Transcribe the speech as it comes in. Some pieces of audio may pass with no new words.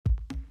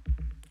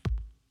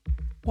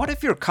What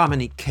if your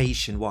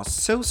communication was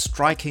so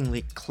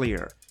strikingly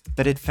clear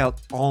that it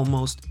felt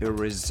almost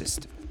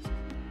irresistible?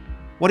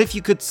 What if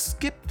you could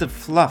skip the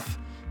fluff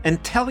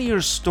and tell your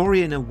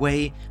story in a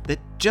way that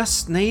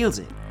just nails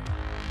it,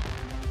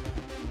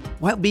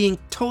 while being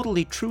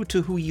totally true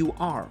to who you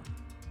are?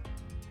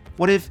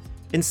 What if,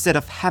 instead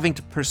of having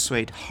to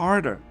persuade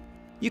harder,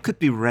 you could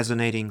be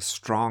resonating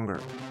stronger?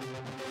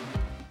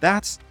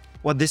 That's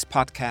what this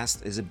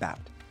podcast is about.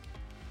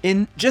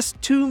 In just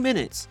 2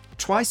 minutes,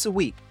 twice a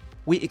week,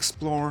 we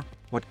explore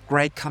what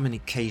great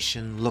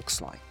communication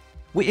looks like.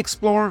 We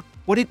explore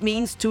what it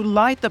means to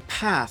light the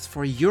path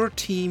for your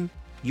team,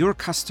 your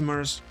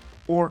customers,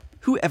 or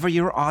whoever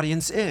your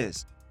audience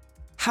is.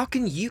 How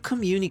can you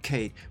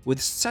communicate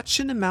with such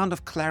an amount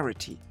of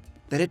clarity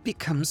that it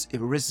becomes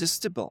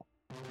irresistible?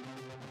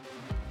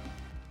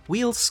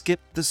 We'll skip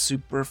the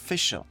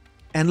superficial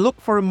and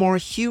look for a more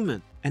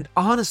human and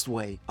honest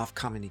way of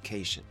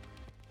communication.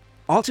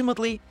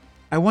 Ultimately,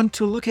 I want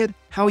to look at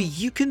how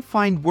you can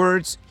find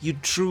words you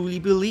truly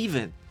believe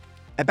in,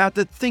 about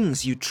the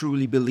things you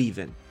truly believe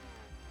in.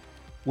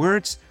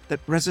 Words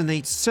that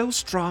resonate so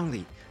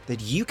strongly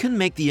that you can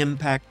make the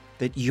impact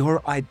that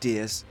your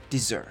ideas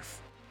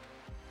deserve.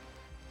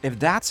 If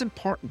that's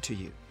important to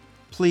you,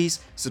 please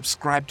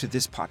subscribe to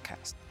this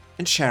podcast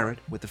and share it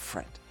with a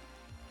friend.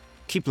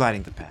 Keep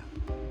lighting the path.